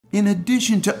In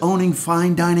addition to owning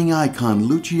fine dining icon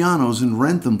Luciano's in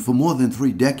Wrentham for more than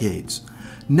 3 decades,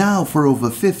 now for over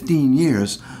 15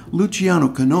 years, Luciano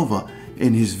Canova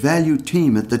and his valued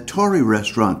team at the Torre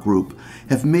restaurant group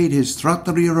have made his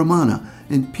Trattoria Romana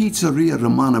and Pizzeria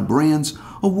Romana brands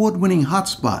award-winning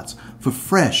hotspots for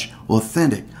fresh,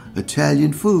 authentic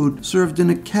Italian food served in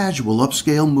a casual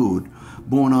upscale mood,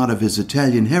 born out of his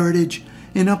Italian heritage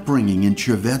and upbringing in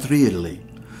Cervetri, Italy.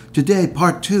 Today,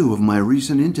 part 2 of my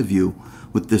recent interview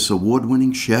with this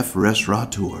award-winning chef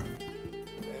restaurateur.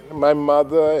 My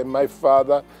mother and my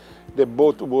father, they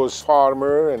both was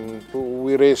farmer, and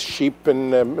we raised sheep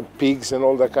and pigs and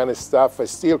all that kind of stuff. I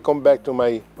still come back to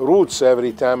my roots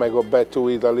every time I go back to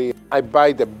Italy. I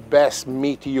buy the best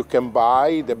meat you can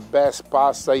buy, the best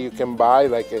pasta you can buy,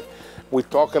 we're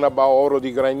talking about Oro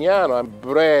di Gragnano and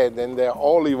bread and the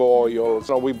olive oil.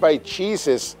 So we buy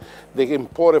cheeses, they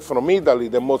import it from Italy,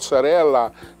 the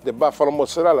mozzarella, the buffalo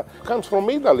mozzarella comes from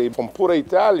Italy, from Pura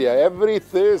Italia. Every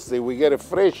Thursday we get it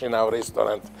fresh in our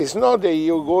restaurant. It's not that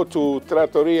you go to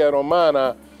Trattoria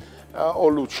Romana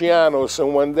or Luciano's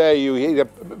and one day you eat a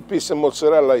piece of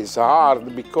mozzarella. It's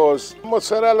hard because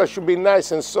mozzarella should be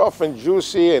nice and soft and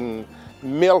juicy and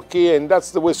milky, and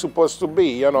that's the way it's supposed to be,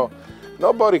 you know.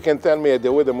 Nobody can tell me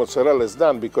the way the mozzarella is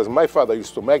done because my father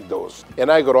used to make those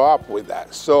and I grew up with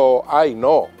that. So I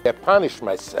know. I punish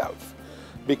myself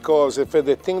because if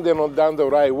the thing they're not done the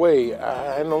right way,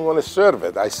 I don't want to serve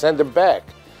it. I send it back.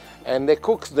 And the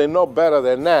cooks, they know better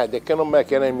than that. They cannot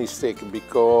make any mistake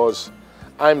because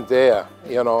I'm there,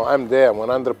 you know, I'm there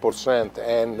 100%.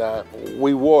 And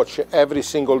we watch every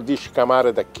single dish come out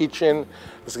of the kitchen.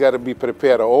 It's got to be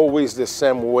prepared always the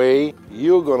same way.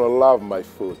 You're going to love my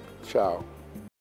food. Ciao.